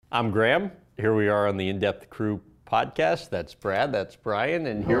I'm Graham. Here we are on the In-Depth Crew podcast. That's Brad, that's Brian,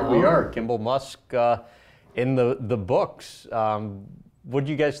 and here we are, Kimbal Musk in the books. What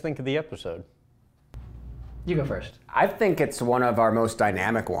do you guys think of the episode? You go first. I think it's one of our most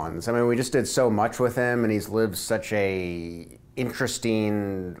dynamic ones. I mean, we just did so much with him, and he's lived such a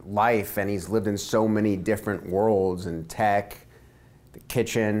interesting life, and he's lived in so many different worlds in tech, the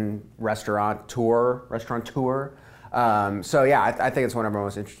kitchen, restaurateur. So yeah, I think it's one of our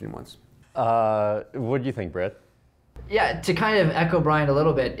most interesting ones. What do you think, Brad? Yeah, to kind of echo Brian a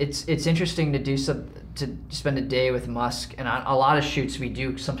little bit, it's interesting to spend a day with Musk, and on a lot of shoots we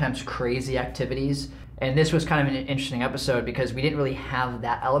do sometimes crazy activities. And this was kind of an interesting episode because we didn't really have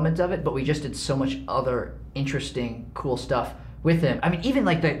that element of it, but we just did so much other interesting, cool stuff with him. I mean, even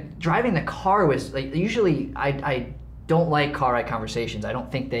like driving the car was like, usually I don't like car ride conversations. I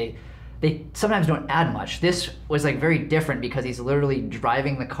don't think they sometimes don't add much. This was like very different because he's literally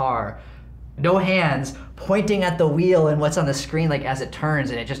driving the car, no hands, pointing at the wheel and what's on the screen like as it turns,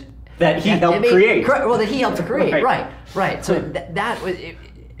 and it just that he helped create. Well, that he helped to create, right. So that was.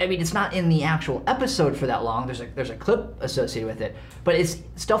 I mean, it's not in the actual episode for that long. There's a clip associated with it, but it's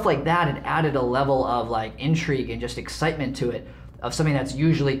stuff like that. It added a level of like intrigue and just excitement to it, of something that's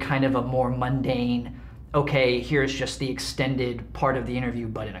usually kind of a more mundane. Okay, here's just the extended part of the interview,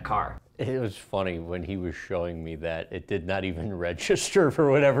 but in a car. It was funny when he was showing me that it did not even register for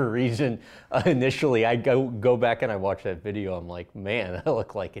whatever reason. Initially, I go back and I watch that video. I'm like, man, I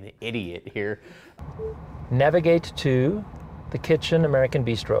look like an idiot here. Navigate to the kitchen, American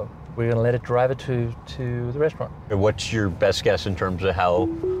Bistro. We're gonna let it drive it to the restaurant. What's your best guess in terms of how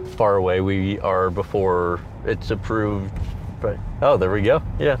far away we are before it's approved? But, oh, there we go,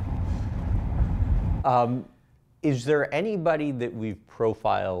 yeah. Is there anybody that we've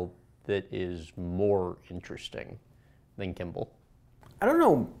profiled that is more interesting than Kimbal? I don't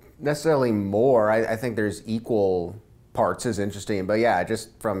know necessarily more. I think there's equal parts as interesting, but yeah, just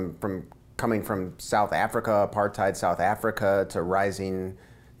from coming from South Africa, apartheid South Africa, to rising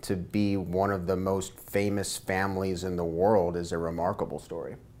to be one of the most famous families in the world is a remarkable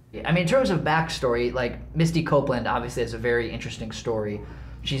story. I mean, in terms of backstory, like Misty Copeland obviously has a very interesting story.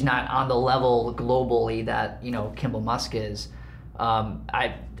 She's not on the level globally that, Kimbal Musk is.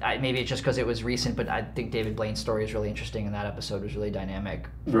 Maybe it's just because it was recent, but I think David Blaine's story is really interesting, and that episode was really dynamic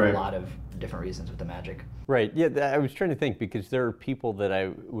for a lot of different reasons with the magic. Right, yeah, I was trying to think, because there are people that I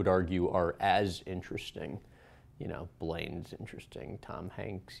would argue are as interesting. Blaine's interesting, Tom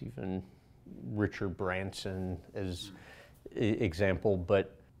Hanks, even Richard Branson as example,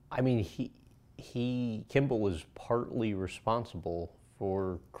 but I mean, Kimbal is partly responsible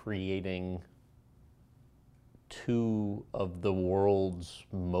for creating two of the world's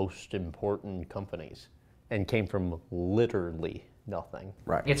most important companies, and came from literally nothing.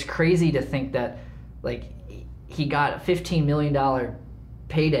 Right. It's crazy to think that, like, he got a $15 million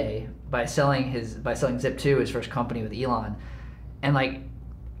payday by selling Zip2, his first company with Elon, and like,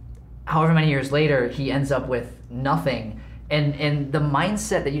 however many years later, he ends up with nothing. And the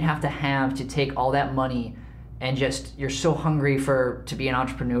mindset that you have to take all that money and just, you're so hungry to be an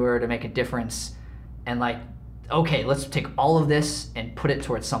entrepreneur, to make a difference, and like, okay, let's take all of this and put it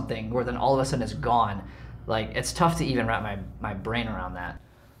towards something where then all of a sudden it's gone. Like, it's tough to even wrap my brain around that.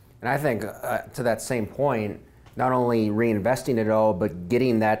 And I think to that same point, not only reinvesting it all, but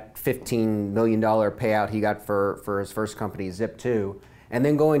getting that $15 million payout he got for his first company, Zip2, and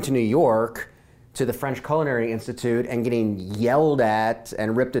then going to New York to the French Culinary Institute and getting yelled at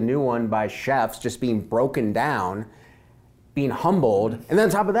and ripped a new one by chefs, just being broken down, being humbled, and then on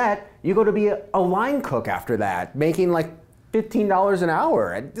top of that, you go to be a line cook after that, making like $15 an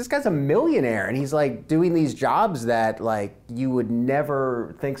hour. This guy's a millionaire, and he's like doing these jobs that like you would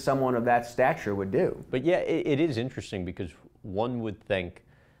never think someone of that stature would do. But yeah, it is interesting, because one would think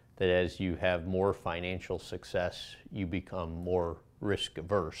that as you have more financial success, you become more risk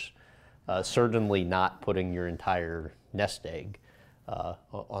averse. Certainly not putting your entire nest egg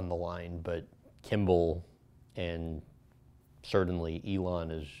on the line, but Kimbal and certainly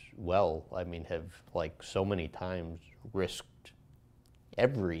Elon as well, I mean, have like so many times risked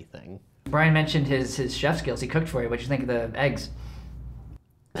everything. Brian mentioned his chef skills. He cooked for you. What'd you think of the eggs?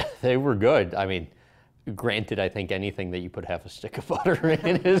 They were good. I mean, granted, I think anything that you put half a stick of butter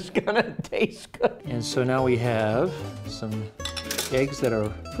in is gonna taste good. And so now we have some eggs that are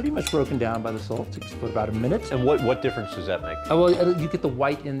pretty much broken down by the salt. Takes about a minute. And what difference does that make? Oh, well, you get the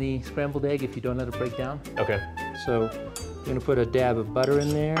white in the scrambled egg if you don't know how to break down. Okay. So we're gonna put a dab of butter in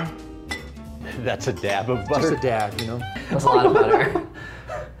there. That's a dab of butter? Just a dab, That's a lot of butter.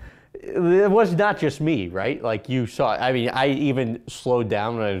 it was not just me, right? Like you saw, I mean, I even slowed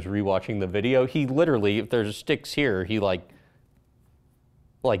down when I was rewatching the video. He literally, if there's sticks here, he like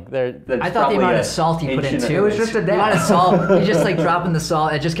there. I thought the amount of salt he put in too. It was just a The amount of salt, he just like dropping the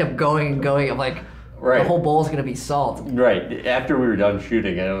salt. It just kept going and going. I'm like, Right. the whole bowl's gonna be salt. Right. After we were done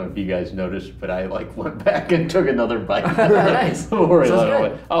shooting, I don't know if you guys noticed, but I like went back and took another bite. Nice. Before we Sounds let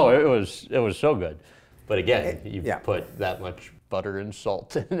good. it. Oh, it was so good. But again, you yeah. put that much butter and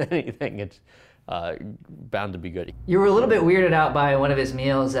salt in anything, it's bound to be good. You were a little bit weirded out by one of his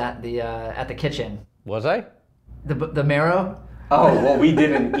meals at the kitchen. Was I? The marrow. Oh, well, we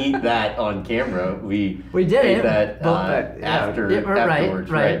didn't eat that on camera. We did ate it, that but- afterwards.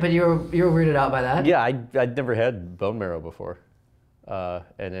 Right. But you were weirded out by that. Yeah, I'd never had bone marrow before,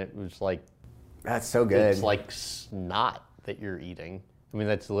 and it was like That's so good. it's like snot that you're eating. I mean,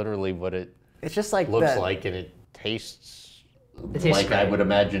 that's literally what it It's just like looks the- like, and it tastes tastes like I great. would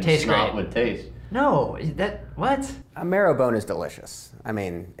imagine Tastes snot great. would taste. No, what? A marrow bone is delicious. I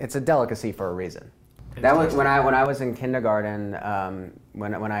mean, it's a delicacy for a reason. That was when I was in kindergarten.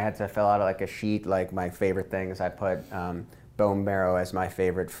 When I had to fill out like a sheet, like my favorite things, I put bone marrow as my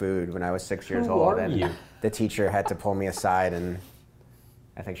favorite food when I was 6 years Who old, are and you? the teacher had to pull me aside, and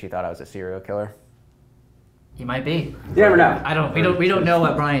I think she thought I was a serial killer. He might be. You never know. I don't. We don't know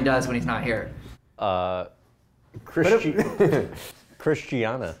what Brian does when he's not here.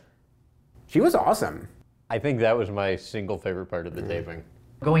 Christiana. She was awesome. I think that was my single favorite part of the taping.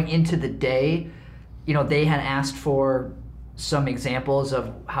 Going into the day, they had asked for some examples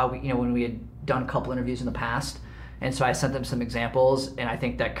of how when we had done a couple interviews in the past, and so I sent them some examples, and I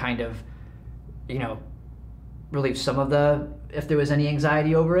think that kind of, relieved some of if there was any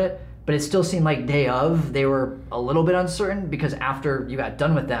anxiety over it. But it still seemed like day of, they were a little bit uncertain, because after you got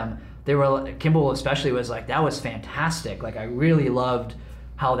done with them, Kimbal especially was like, that was fantastic. Like, I really loved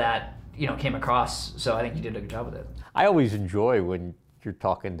how that, came across. So I think you did a good job with it. I always enjoy when you're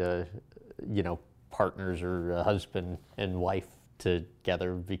talking to, partners or a husband and wife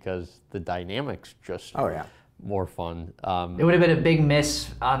together, because the dynamic's just Oh yeah. more fun. It would have been a big miss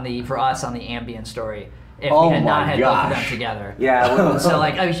for us on the Ambien story if Oh we had not my had both of them gosh. together. Yeah. So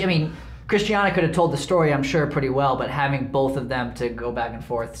I mean, Christiana could have told the story, I'm sure, pretty well, but having both of them to go back and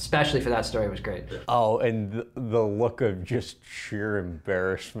forth, especially for that story, was great. Oh, and the look of just sheer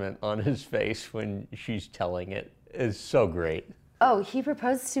embarrassment on his face when she's telling it is so great. Oh, he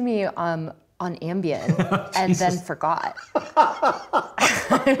proposed to me on Ambien and then forgot.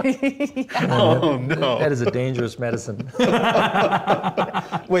 Oh no! That is a dangerous medicine.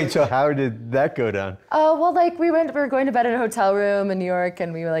 Wait, so how did that go down? Oh, well, like we were going to bed in a hotel room in New York,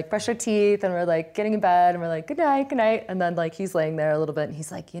 and we were like brush our teeth, and we're like getting in bed, and we're like good night, and then like he's laying there a little bit, and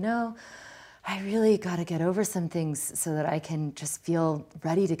he's like, I really got to get over some things so that I can just feel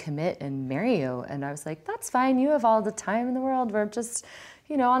ready to commit and marry you. And I was like, that's fine. You have all the time in the world. We're just,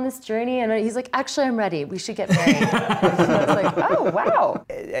 on this journey. And he's like, actually, I'm ready. We should get married. And I was like, oh, wow.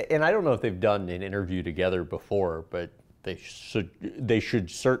 And I don't know if they've done an interview together before, but they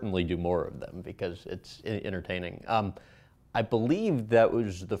should certainly do more of them, because it's entertaining. I believe that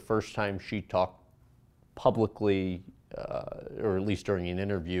was the first time she talked publicly, or at least during an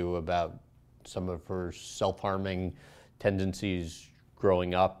interview, about some of her self-harming tendencies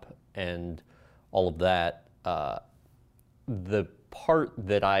growing up and all of that. The part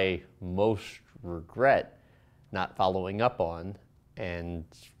that I most regret not following up on, and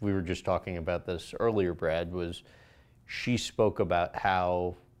we were just talking about this earlier, Brad, was she spoke about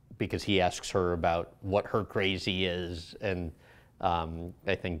how, because he asks her about what her crazy is, and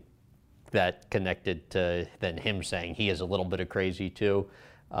I think that connected to then him saying he has a little bit of crazy too.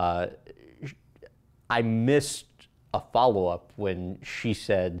 I missed a follow-up when she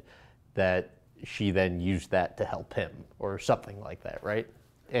said that she then used that to help him, or something like that, right?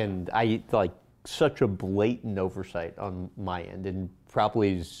 And I like such a blatant oversight on my end, and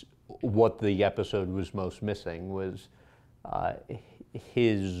probably is what the episode was most missing, was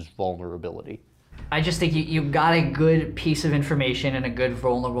his vulnerability. I just think you got a good piece of information and a good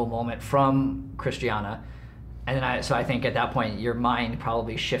vulnerable moment from Christiana. And then so I think at that point, your mind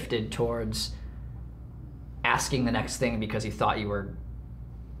probably shifted towards asking the next thing because you thought you were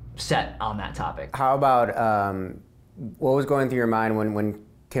set on that topic. How about what was going through your mind when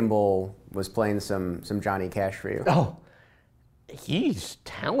Kimbal was playing some Johnny Cash for you? Oh, he's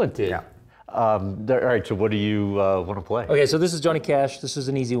talented. Yeah. All right, so what do you want to play? Okay, so this is Johnny Cash. This is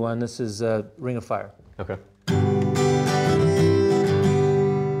an easy one. This is Ring of Fire. Okay.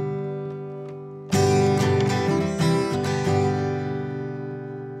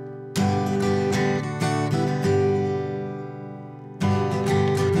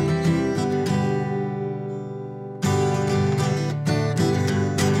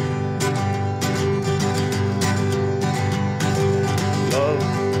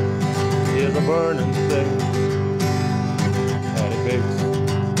 burning thing, and it makes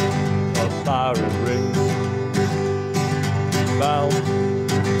a fiery ring. Bound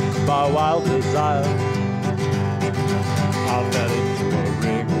by wild desire, I fell into a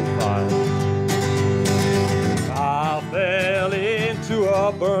ring of fire. I fell into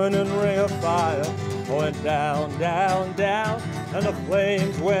a burning ring of fire. I went down, down, down, and the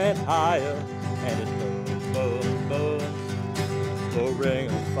flames went higher, and it burned, burned, burned. The ring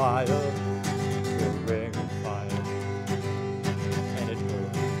of fire, the ring of fire, and it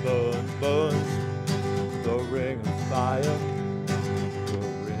burns, burns, burns. The ring of fire, the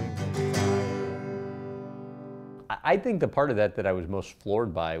ring of fire. I think the part of that I was most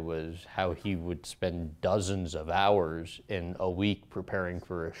floored by was how he would spend dozens of hours in a week preparing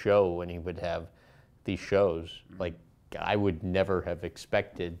for a show when he would have these shows. Like, I would never have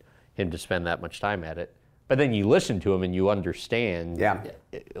expected him to spend that much time at it. But then you listen to him and you understand,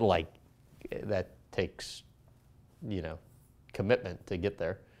 like, that takes, commitment to get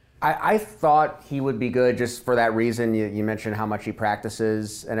there. I thought he would be good just for that reason. You mentioned how much he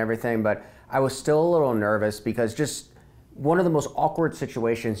practices and everything, but I was still a little nervous because just one of the most awkward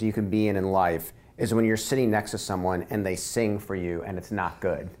situations you can be in life is when you're sitting next to someone and they sing for you and it's not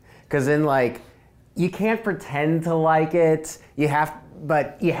good. Because then, like, you can't pretend to like it.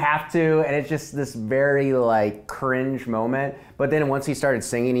 But you have to, and it's just this very like cringe moment. But then once he started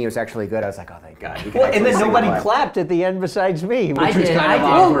singing, he was actually good. I was like, oh, thank God. He can And then actually nobody sing. clapped at the end besides me, which was did. kind of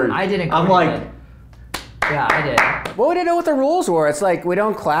awkward. I didn't. I'm like, yeah, I did. Well, we didn't know what the rules were. It's like we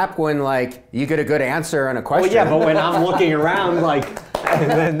don't clap when like you get a good answer on a question. well, yeah, but when I'm looking around, like,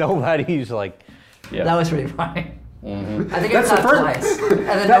 and then nobody's like, That was pretty funny. I think That's I the clapped first- twice, and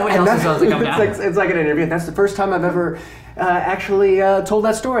then nobody else was supposed to come down. It's like an interview. That's the first time I've ever actually told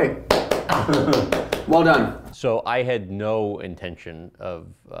that story. Well done. So I had no intention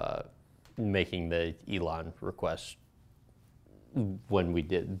of making the Elon request when we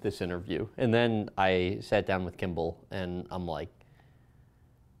did this interview. And then I sat down with Kimbal and I'm like,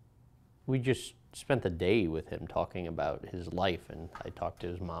 we just spent a day with him talking about his life. And I talked to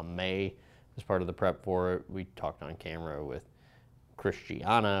his mom, May, as part of the prep for it. We talked on camera with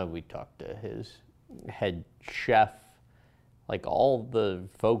Christiana. We talked to his head chef, like all the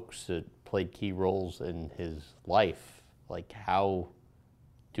folks that played key roles in his life. Like, how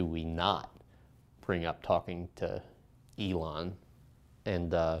do we not bring up talking to Elon?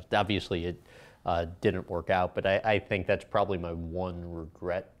 And obviously it didn't work out, but I think that's probably my one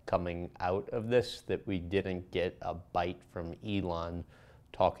regret coming out of this, that we didn't get a bite from Elon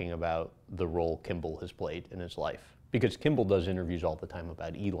talking about the role Kimbal has played in his life. Because Kimbal does interviews all the time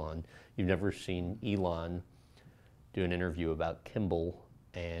about Elon. You've never seen Elon do an interview about Kimbal,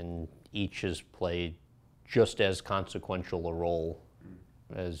 and each has played just as consequential a role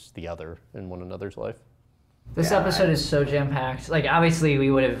as the other in one another's life. This episode is so jam-packed. Like, obviously,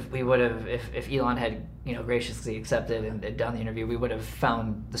 we would have, if Elon had, graciously accepted and done the interview, we would have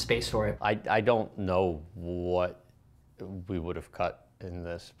found the space for it. I don't know what we would have cut in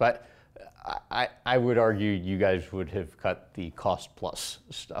this, but I would argue you guys would have cut the cost plus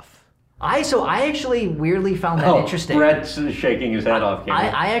stuff. I actually weirdly found that interesting. Brett's shaking his head off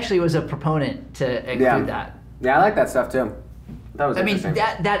camera. I actually was a proponent to include that. Yeah, I like that stuff too. That was interesting.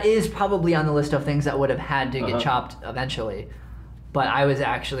 that is probably on the list of things that would have had to get chopped eventually, but I was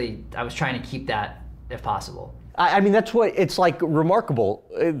trying to keep that if possible. I mean, that's what it's like remarkable.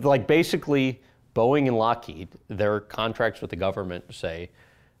 Like, basically, Boeing and Lockheed, their contracts with the government say,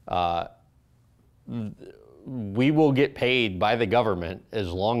 we will get paid by the government as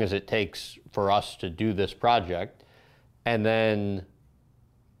long as it takes for us to do this project. And then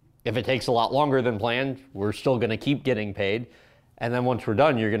if it takes a lot longer than planned, we're still going to keep getting paid. And then once we're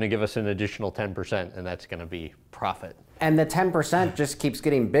done, you're going to give us an additional 10%, and that's going to be profit. And the 10% just keeps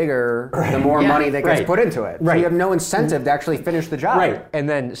getting bigger the more money that gets put into it. So you have no incentive to actually finish the job. Right. And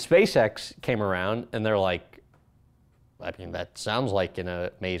then SpaceX came around, and they're like, I mean, that sounds like an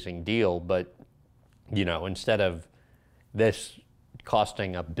amazing deal, but, instead of this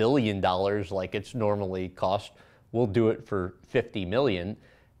costing $1 billion like it's normally cost, we'll do it for $50 million.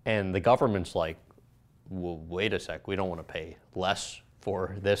 And the government's like, well, wait a sec, we don't want to pay less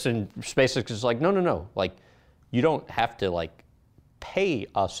for this. And SpaceX is like, no. Like, you don't have to pay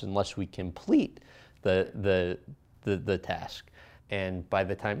us unless we complete the task. And by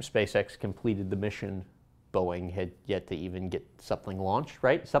the time SpaceX completed the mission, Boeing had yet to even get something launched,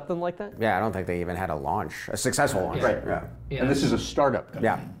 right? Something like that? Yeah, I don't think they even had a successful launch. Right. Yeah. And this is a startup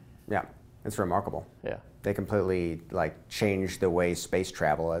company. Yeah. It's remarkable. Yeah. They completely changed the way space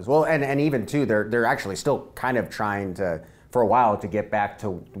travel is. Well, and even too, they're actually still kind of trying to for a while to get back to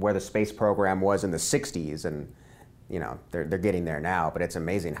where the space program was in the 60s, and they're getting there now, but it's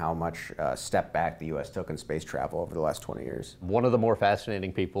amazing how much step back the U.S. took in space travel over the last 20 years. One of the more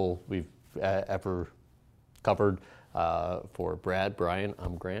fascinating people we've ever covered. For Brad, Brian,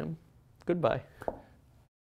 I'm Graham. Goodbye.